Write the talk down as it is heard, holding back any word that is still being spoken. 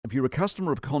if you're a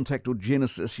customer of Contact or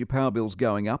Genesis, your power bill's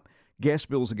going up. Gas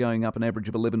bills are going up an average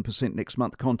of 11% next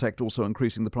month. Contact also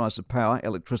increasing the price of power,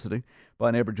 electricity, by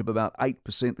an average of about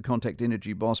 8%. The Contact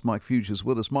Energy boss, Mike Fuge, is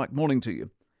with us. Mike, morning to you.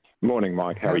 Morning,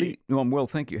 Mike. How are you? I'm well,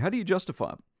 thank you. How do you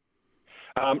justify it?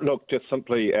 Look, just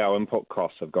simply our input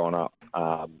costs have gone up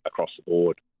across the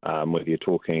board. Whether you're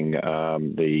talking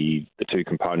the two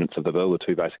components of the bill, the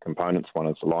two basic components, one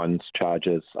is the lines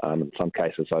charges. In some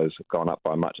cases, those have gone up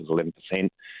by as much as 11%.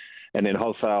 And then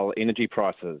wholesale energy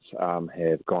prices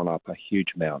have gone up a huge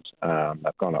amount.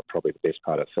 They've gone up probably the best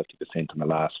part of 50% in the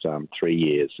last 3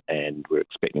 years, and we're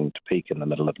expecting to peak in the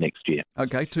middle of next year.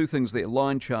 Okay, two things there.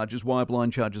 Line charges. Why have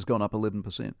line charges gone up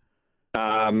 11%?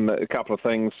 A couple of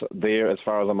things there, as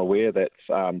far as I'm aware.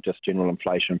 That's just general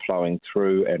inflation flowing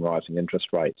through and rising interest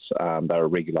rates. They're all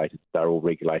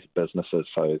regulated businesses,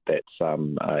 so that's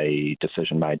a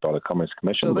decision made by the Commerce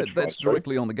Commission. So that's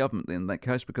directly on the government then, in that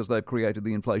case, because they've created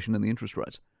the inflation and the interest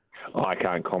rates. I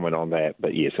can't comment on that,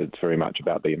 but yes, it's very much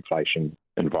about the inflation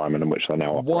environment in which they're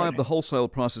now operating. Why have the wholesale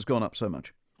prices gone up so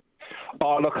much?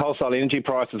 Oh, look, wholesale energy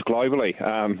prices globally.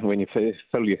 When you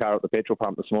fill your car at the petrol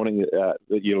pump this morning,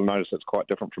 you'll notice it's quite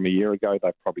different from a year ago.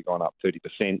 They've probably gone up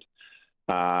 30%.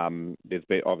 There's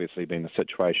obviously been the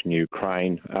situation in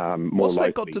Ukraine. What's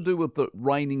that got to do with the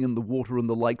raining in the water in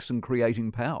the lakes and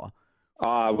creating power?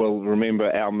 Well,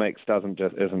 remember, our mix isn't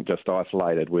just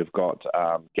isolated. We've got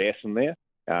gas in there,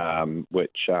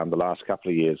 which the last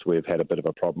couple of years we've had a bit of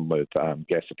a problem with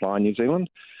gas supply in New Zealand.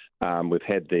 We've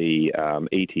had the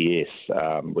ETS,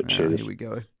 which is... Here we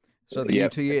go. So the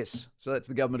ETS, so that's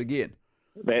the government again.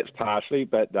 That's partially,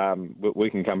 but we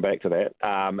can come back to that.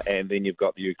 And then you've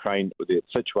got the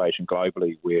situation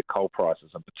globally where coal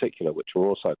prices in particular, which are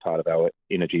also part of our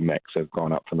energy mix, have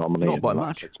gone up phenomenally. Not by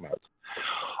much. 6 months.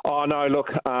 Oh, no, look,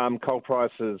 coal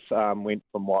prices went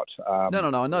from what...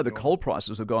 No, I know the coal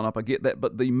prices have gone up, I get that,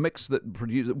 but the mix that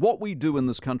produces... What we do in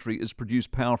this country is produce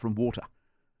power from water.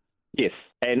 Yes,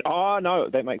 and no,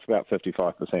 that makes about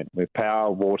 55%. With power,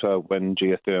 water, wind,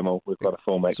 geothermal, we've got a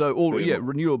full mix. So,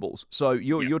 renewables. So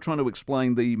you're trying to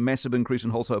explain the massive increase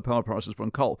in wholesale power prices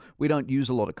from coal. We don't use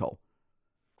a lot of coal.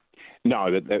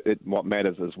 No, what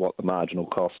matters is what the marginal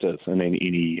cost is in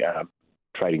any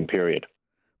trading period.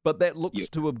 But that looks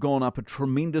to have gone up a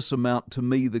tremendous amount to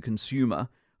me, the consumer,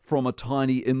 from a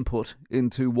tiny input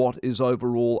into what is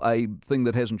overall a thing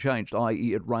that hasn't changed,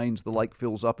 i.e. it rains, the lake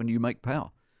fills up and you make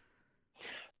power.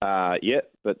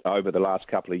 But over the last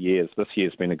couple of years, this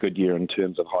year's been a good year in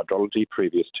terms of hydrology.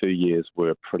 Previous 2 years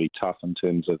were pretty tough in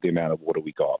terms of the amount of water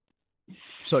we got.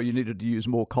 So you needed to use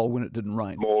more coal when it didn't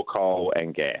rain? More coal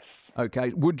and gas. Okay.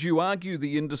 Would you argue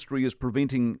the industry is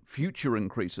preventing future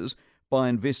increases by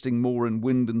investing more in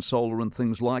wind and solar and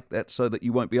things like that so that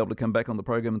you won't be able to come back on the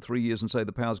program in 3 years and say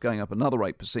the power's going up another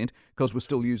 8% because we're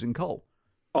still using coal?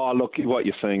 Oh, look, what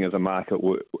you're seeing is a market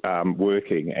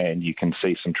working, and you can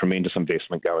see some tremendous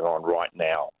investment going on right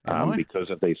now because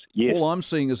of these. Yes. All I'm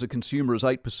seeing as a consumer is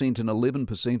 8% and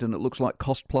 11%, and it looks like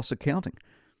cost-plus accounting.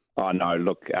 Oh, no,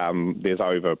 look, there's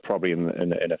over probably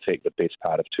in effect the best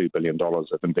part of $2 billion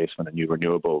of investment in new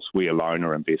renewables. We alone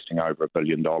are investing over $1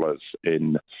 billion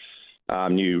in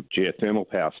new geothermal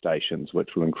power stations,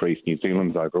 which will increase New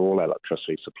Zealand's overall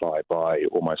electricity supply by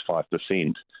almost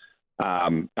 5%.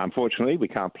 Unfortunately, we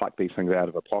can't pluck these things out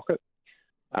of a pocket,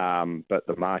 but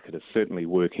the market is certainly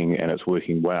working, and it's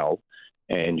working well,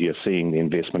 and you're seeing the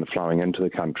investment flowing into the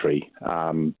country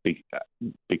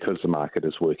because the market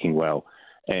is working well.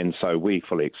 And so we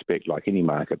fully expect, like any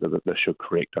market, that this should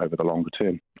correct over the longer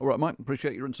term. All right, Mike,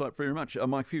 appreciate your insight very much.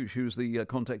 Mike Fuge, who's the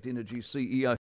Contact Energy CEO.